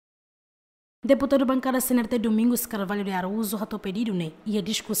Deputado bancada CNRT Domingos Carvalho de Araújo rato pedido e a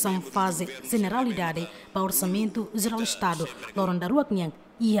discussão fase generalidade para o orçamento geral do Estado, Loron Daruaknyang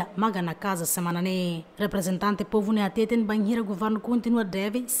e a maga na casa semana ne. Representante povo ne ateten banheira governo continua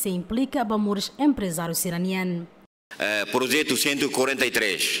deve se implica bamores empresários siranian. Projeto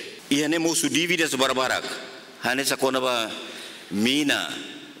 143 e anemos dívidas barbarak. Hanesa kona ba mina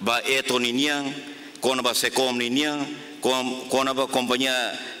ba etoninian kona ba sekom ninian kona ba companhia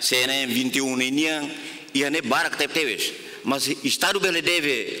CNN 21 ninian e ane barak tepteves. Mas Estado bele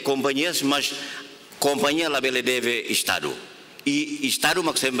deve companhias, mas companhia la bele deve Estado. E Estado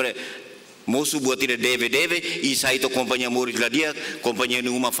mak sempre moço buatira deve e saito companhia moris la dia companhia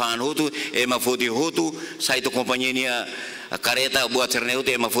numa fan hotu e ma foti hotu saito companhia nia careta buat cerneuto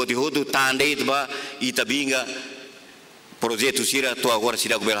e ma foti hotu tandei ba itabinga projeto sira to agora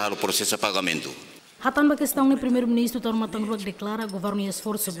sira governo processo de pagamento. Hatamba questão no primeiro-ministro Tormatangro declara governo e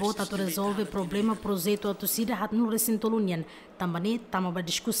esforço bota to resolve problema projeto a torcida hat no recintolunian também tama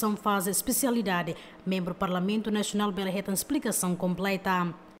discussão fase especialidade membro Parlamentu Nasional bela retan explicação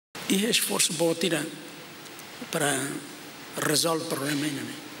completa. E esforço botira para resolver o problema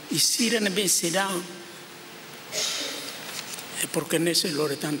e se não bem se dá é porque nesse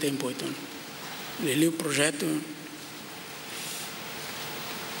lore tanto tempo então ele o projeto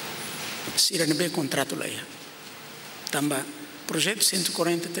se não bem contrato lá também projeto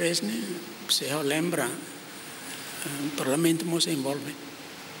 143 né se lembra o parlamento não se envolve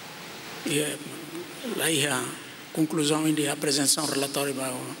e lá a conclusão de apresentação relatório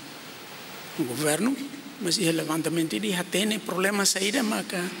para o governo, mas o levantamento de já tem problema saída, mas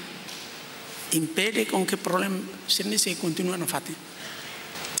impede com que o problema se continue no fato.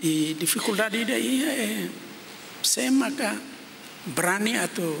 E dificuldade daí é sempre que brane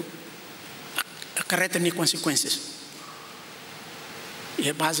acarreta consequências. E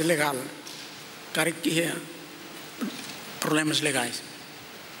é base legal, que é problemas legais.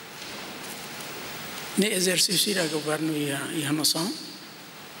 No exercício do governo e a noção,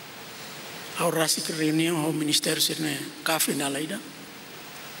 ao que reunião ao Ministério Sirne Café na Leida,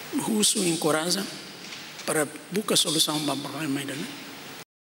 Husu encoraja para buscar solução para o problema.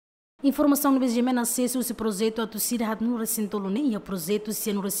 Informação no Benjamin acesso esse projeto a torcida hat no recintolune e o projeto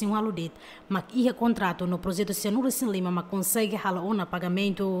se no recin aludet, mas ia contrato no projeto se no recin lima mas consegue hala ona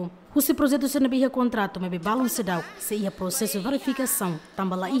pagamento. Esse projeto se não ia contrato mas balance dau se ia processo de verificação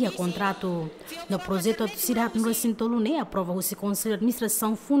tambala ia contrato. No projeto a torcida hat no recintolune aprova o Conselho de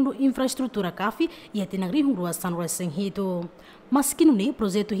Administração Fundo Infraestrutura CAF e a tenagri rua san recin hito. Mas que no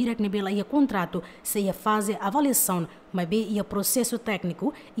projeto hirak nebela ia contrato se ia fazer avaliação mas bem ia processo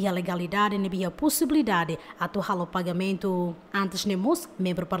técnico e a legalidade nebia a possibilidade a torrar o pagamento. Antes nemos,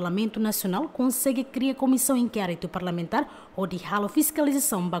 membro Parlamentu Nasional consegue criar comissão inquérito parlamentar ou de halo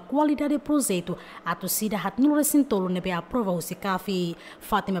fiscalização da qualidade do projeto a torcida hat no recintolo nebia aprova o CAF.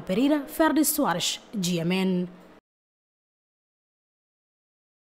 Fátima Pereira, Ferdi Soares, GMN.